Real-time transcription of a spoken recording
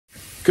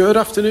Good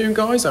afternoon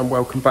guys and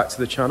welcome back to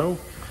the channel.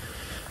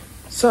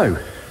 So,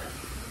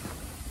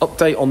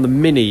 update on the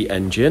Mini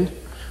engine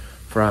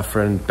for our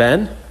friend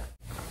Ben.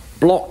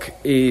 Block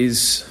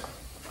is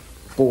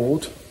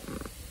bored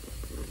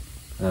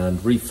and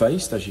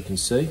refaced, as you can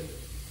see.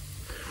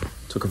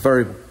 Took a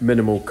very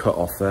minimal cut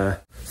off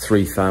there.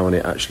 3 thou and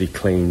it actually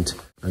cleaned,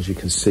 as you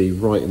can see,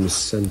 right in the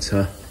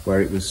centre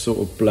where it was sort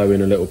of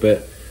blowing a little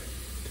bit.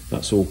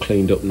 That's all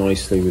cleaned up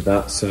nicely with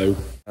that. So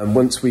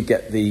once we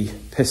get the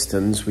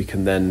pistons, we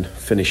can then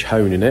finish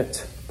honing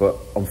it. But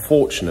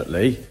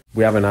unfortunately,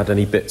 we haven't had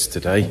any bits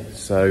today.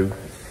 So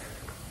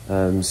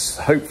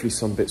hopefully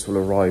some bits will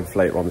arrive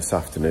later on this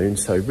afternoon.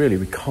 So really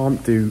we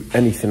can't do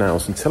anything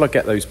else until I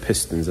get those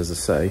pistons. As I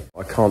say,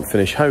 I can't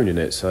finish honing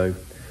it. So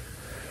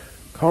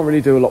can't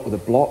really do a lot with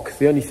the block.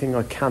 The only thing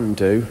I can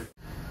do,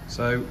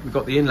 so we've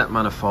got the inlet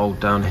manifold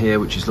down here,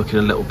 which is looking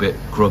a little bit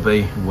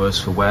grubby and worse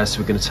for wear. So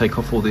we're going to take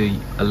off all the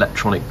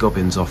electronic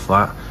gubbins off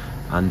that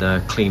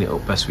and clean it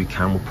up best we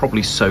can. We'll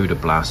probably soda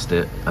blast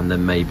it and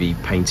then maybe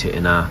paint it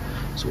in our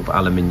sort of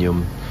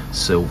aluminium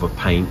silver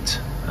paint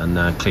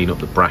and clean up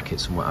the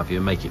brackets and what have you,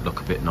 and make it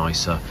look a bit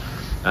nicer.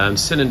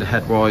 Cylinder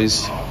head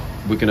wise,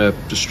 we're going to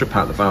just strip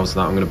out the valves of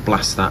that. I'm going to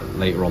blast that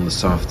later on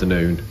this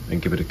afternoon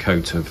and give it a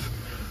coat of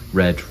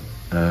red,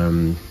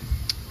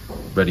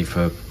 ready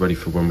for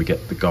when we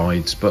get the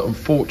guides. But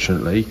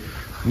unfortunately,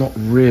 not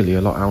really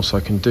a lot else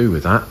I can do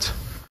with that.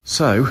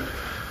 So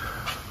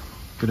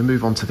I'm going to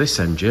move on to this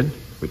engine,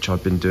 which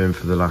I've been doing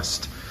for the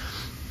last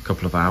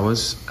couple of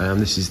hours.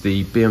 This is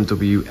the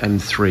BMW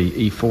M3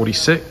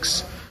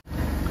 E46.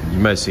 You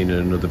may have seen in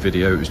another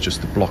video, it was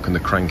just the block and the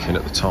cranking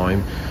at the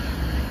time.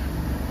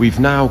 We've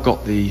now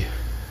got the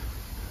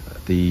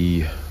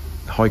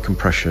high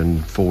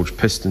compression forged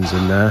pistons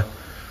in there.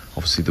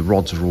 Obviously the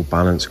rods are all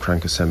balanced,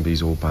 crank assembly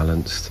is all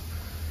balanced.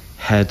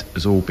 Head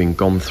has all been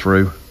gone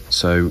through,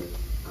 so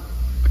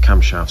the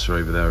camshafts are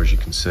over there as you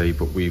can see,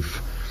 but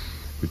we've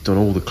done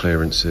all the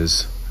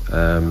clearances.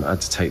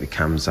 Had to take the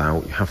cams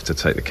out. You have to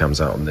take the cams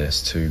out on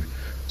this to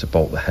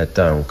bolt the head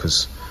down,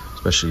 because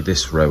especially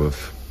this row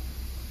of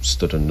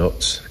stud and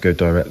nuts go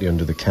directly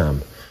under the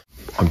cam.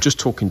 I'm just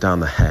talking down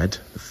the head.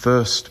 The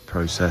first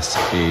process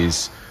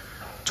is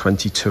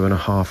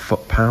 22.5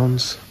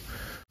 foot-pounds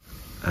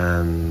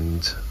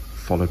and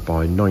followed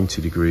by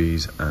 90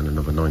 degrees and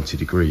another 90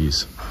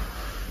 degrees.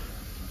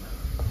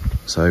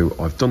 So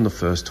I've done the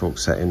first torque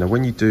setting. Now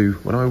when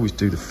I always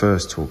do the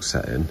first torque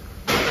setting,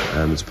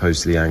 as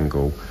opposed to the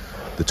angle,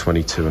 the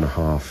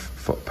 22.5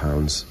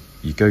 foot-pounds,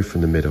 you go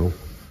from the middle,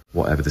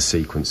 whatever the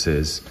sequence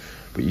is,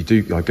 but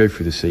I go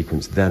through the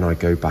sequence, then I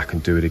go back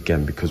and do it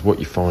again, because what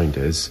you find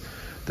is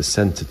the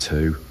centre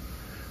two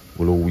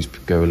will always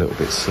go a little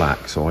bit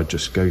slack. So I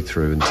just go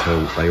through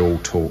until they all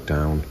torque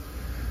down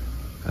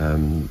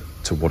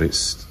to what it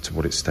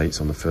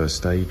states on the first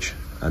stage,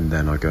 and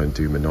then I go and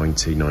do my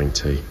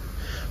 90-90.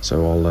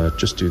 So I'll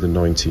just do the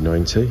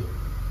 90-90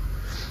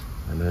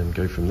 and then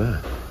go from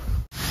there.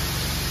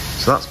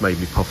 So that's made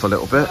me puff a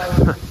little bit.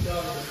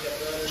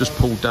 Just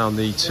pulled down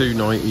the two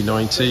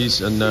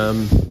 90-90s and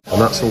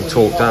that's all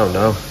torqued down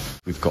now.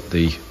 We've got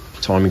the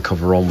timing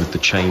cover on with the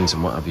chains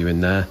and what have you in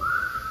there.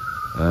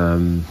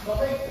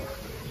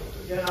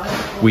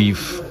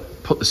 We've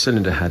put the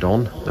cylinder head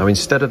on. Now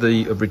instead of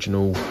the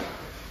original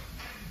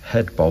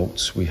head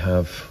bolts, we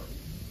have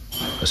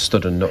a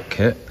stud and nut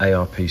kit,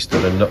 ARP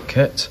stud and nut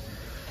kit,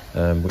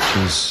 which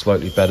is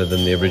slightly better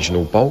than the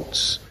original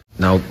bolts.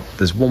 Now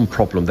there's one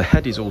problem. The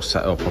head is all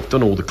set up. I've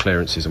done all the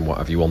clearances and what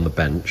have you on the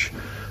bench,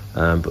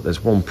 but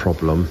there's one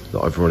problem that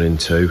I've run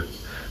into,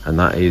 and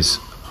that is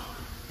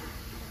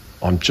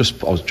I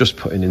was just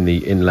putting in the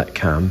inlet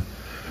cam,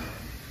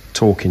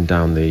 torquing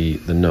down the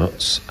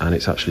nuts, and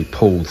it's actually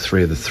pulled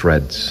 3 of the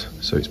threads.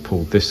 So it's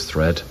pulled this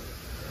thread,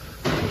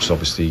 which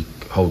obviously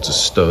holds a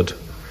stud,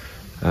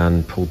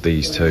 and pulled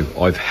these 2.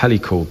 I've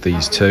helicoiled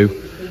these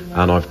 2,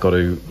 and I've got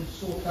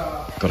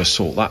to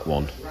sort that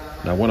one.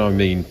 Now when I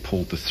mean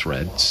pulled the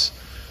threads,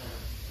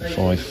 if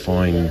I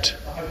find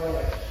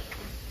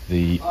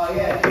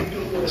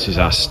this is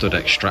our stud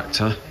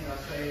extractor,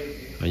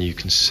 and you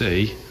can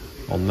see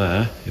on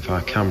there, if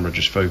our camera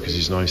just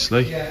focuses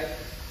nicely,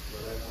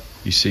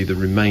 you see the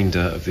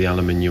remainder of the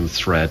aluminium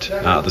thread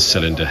out of the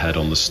cylinder head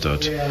on the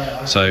stud.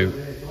 So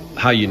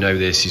how you know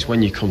this is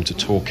when you come to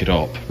torque it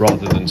up,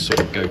 rather than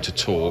sort of go to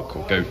torque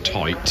or go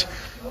tight,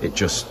 it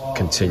just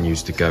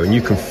continues to go, and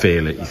you can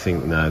feel it. You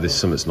think, no, there's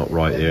something's not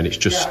right here, and it's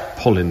just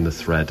pulling the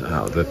thread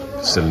out of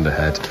the cylinder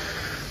head.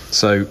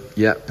 So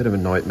yeah, bit of a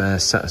nightmare,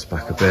 set us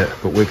back a bit,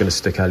 but we're going to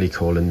stick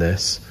helicoil in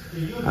this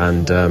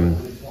and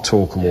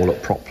torque them all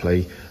up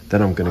properly.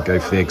 Then I'm going to go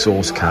for the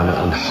exhaust cam,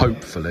 and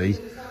hopefully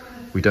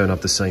we don't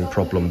have the same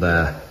problem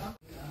there.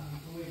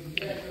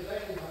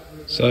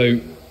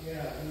 So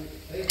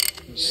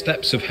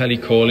steps of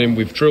helicoiling,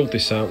 we've drilled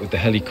this out with the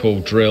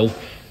helicoil drill,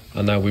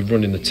 and now we're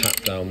running the tap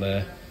down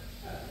there.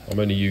 I'm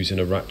only using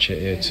a ratchet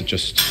here to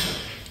just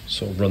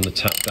sort of run the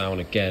tap down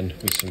again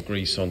with some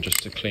grease on,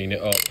 just to clean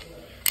it up.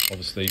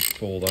 Obviously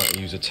before that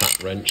I use a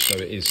tap wrench so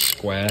it is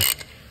square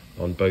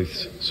on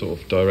both sort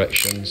of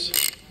directions.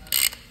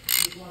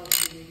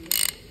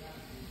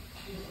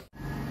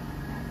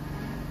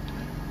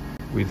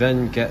 We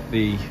then get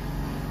the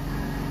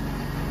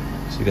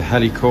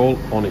helicoil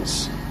on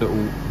its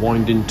little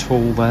winding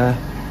tool there,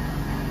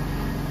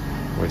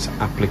 or its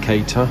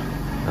applicator,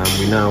 and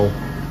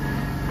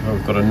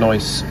we've got a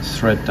nice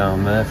thread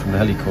down there from the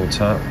helicoil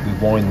tap. We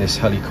wind this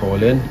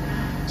helicoil in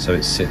so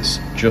it sits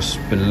just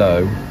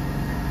below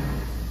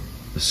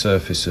the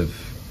surface of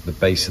the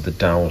base of the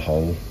dowel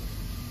hole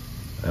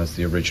as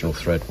the original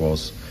thread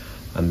was,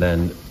 and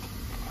then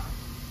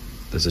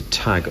there's a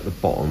tag at the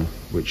bottom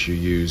which you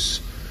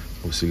use,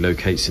 obviously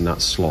locates in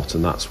that slot,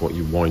 and that's what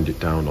you wind it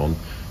down on.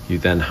 You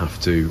then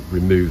have to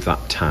remove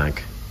that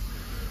tag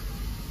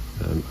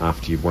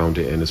after you've wound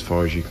it in as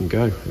far as you can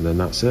go, and then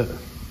that's it.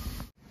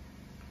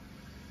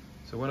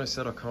 So when I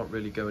said I can't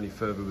really go any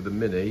further with the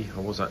Mini, I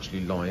was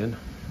actually lying.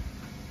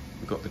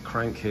 We've got the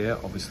crank here,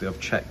 obviously I've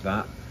checked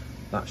that.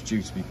 That's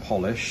due to be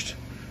polished.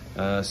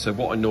 So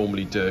what I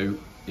normally do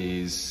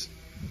is,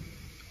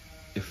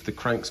 if the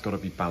crank's got to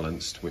be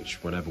balanced,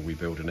 which whenever we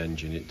build an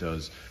engine it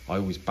does, I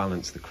always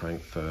balance the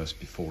crank first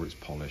before it's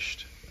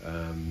polished.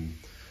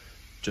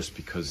 Just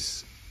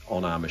because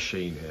on our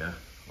machine here,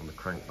 on the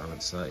crank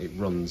balancer, it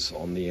runs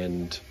on the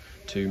end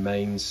two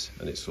mains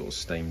and it sort of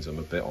stains them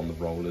a bit on the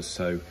rollers.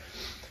 So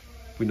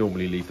we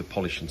normally leave the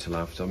polish until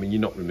after. I mean,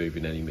 you're not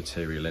removing any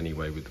material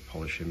anyway with the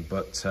polishing,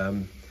 but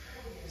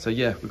so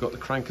yeah, we've got the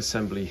crank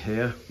assembly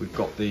here. We've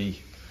got the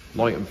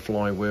light and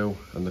flywheel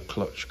and the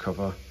clutch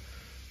cover,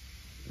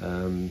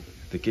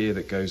 the gear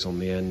that goes on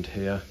the end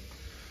here,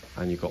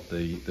 and you've got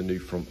the new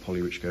front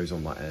pulley which goes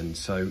on that end.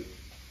 So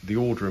the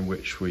order in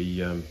which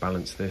we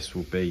balance this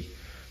will be,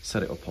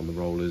 set it up on the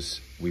rollers,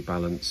 we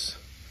balance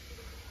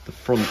the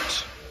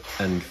front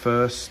end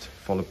first,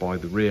 followed by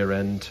the rear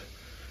end,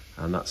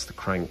 and that's the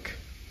crank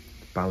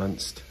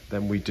balanced.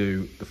 Then we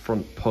do the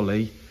front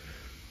pulley,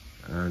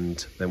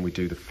 and then we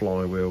do the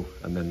flywheel,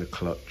 and then the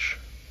clutch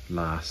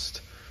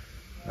last.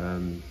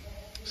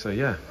 So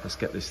yeah, let's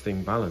get this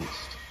thing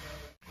balanced.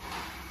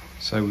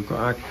 So we've got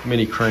our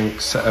Mini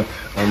crank set up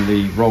on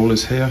the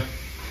rollers here.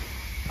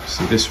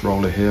 So this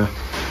roller here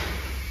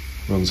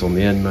runs on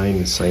the end main,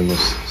 the same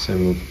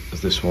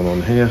as this one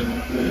on here.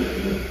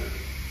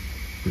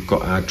 We've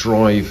got our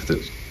drive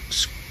that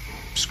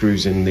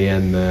screws in the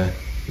end there,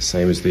 the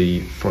same as the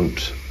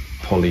front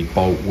pulley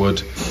bolt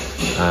would,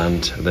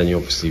 and then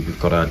we've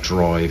got our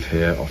drive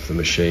here off the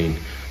machine,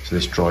 so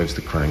this drives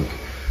the crank.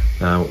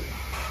 Now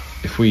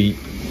if we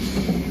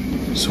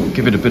sort of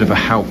give it a bit of a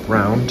help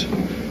round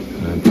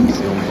and press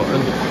the on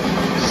button,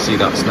 see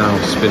that's now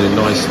spinning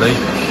nicely.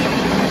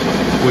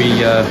 If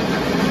we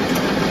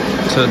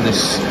turn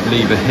this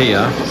lever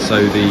here so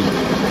the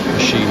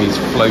machine is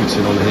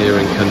floating on here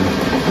and can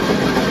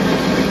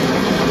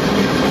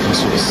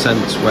sort of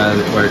sense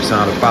where it's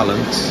out of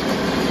balance,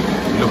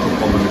 you look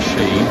up on the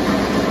machine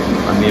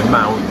and the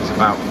amount is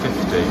about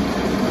 50.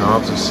 Now,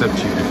 as I've said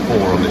to you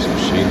before on this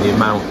machine, the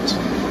amount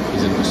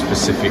isn't a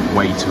specific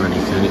weight or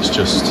anything, it's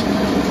just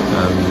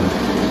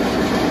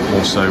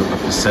also a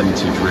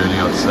percentage really,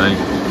 I'd say.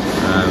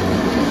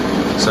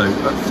 So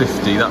at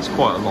 50, that's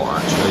quite a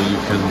lot actually.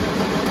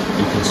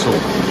 You can sort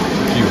of,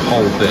 if you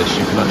hold this,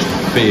 you can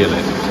actually feel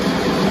it.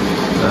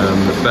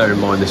 But bear in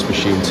mind this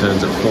machine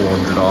turns at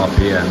 400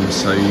 RPM,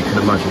 so you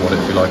can imagine what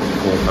it'd be like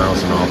at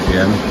 4,000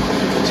 RPM.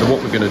 So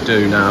what we're going to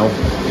do now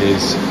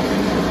is,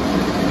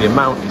 the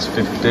amount is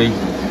 50,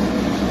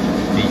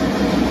 the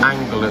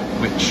angle at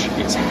which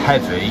it's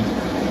heavy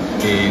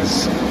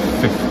is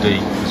 50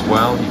 as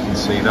well, you can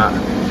see that.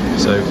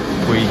 So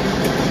if we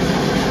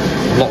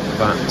lock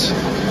that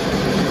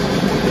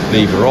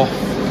lever off,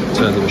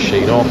 turn the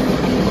machine off,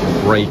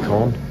 brake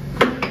on,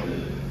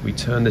 we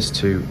turn this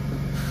to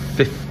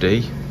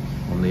 50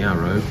 on the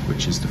arrow,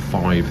 which is the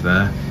 5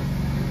 there,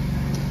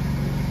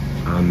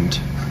 and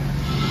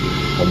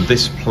on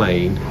this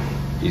plane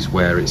is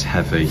where it's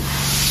heavy,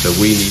 so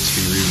we need to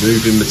be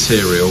removing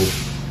material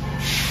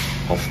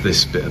off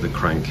this bit of the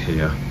crank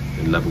here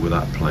in level with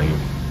that plane.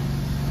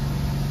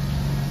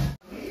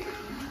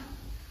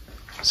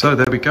 So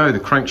there we go, the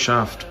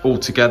crankshaft all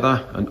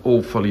together and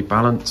all fully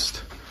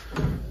balanced.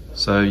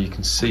 So you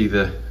can see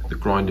the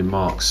grinding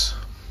marks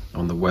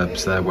on the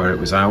webs there where it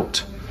was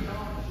out,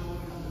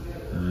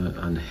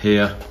 and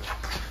here.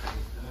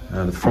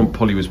 The front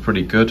pulley was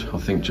pretty good, I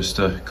think just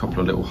a couple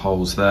of little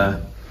holes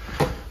there,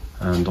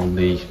 and on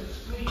the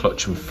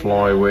clutch and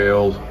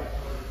flywheel,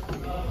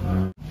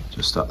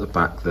 just at the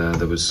back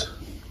there was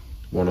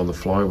one on the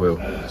flywheel.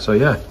 So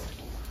yeah,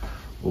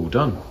 all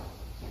done.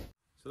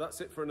 So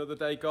that's it for another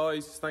day,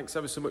 guys. Thanks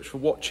ever so much for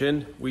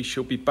watching. We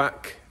shall be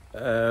back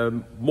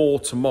more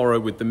tomorrow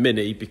with the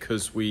Mini,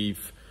 because we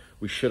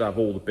should have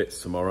all the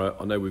bits tomorrow.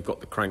 I know we've got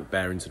the crank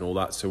bearings and all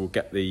that, so we'll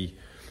get the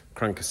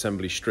crank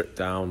assembly stripped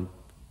down,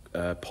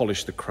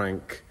 polish the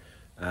crank,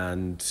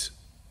 and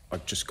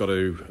I've just got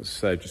to, as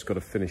I say, just got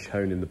to finish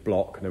honing the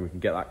block, and then we can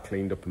get that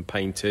cleaned up and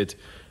painted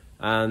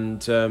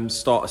and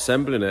start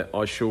assembling it.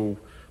 I shall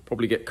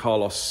probably get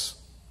Carlos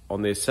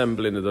on the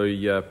assembling of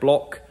the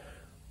block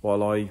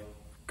while I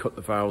cut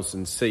the valves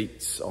and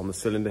seats on the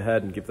cylinder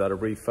head and give that a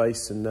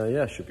reface, and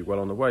yeah, should be well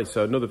on the way.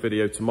 So another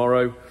video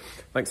tomorrow.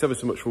 Thanks ever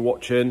so much for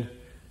watching.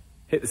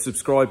 hit the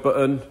subscribe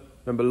button.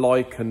 Remember,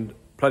 like and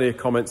plenty of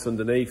comments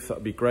underneath.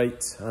 That'd be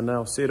great. And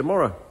I'll see you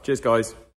tomorrow. Cheers, guys.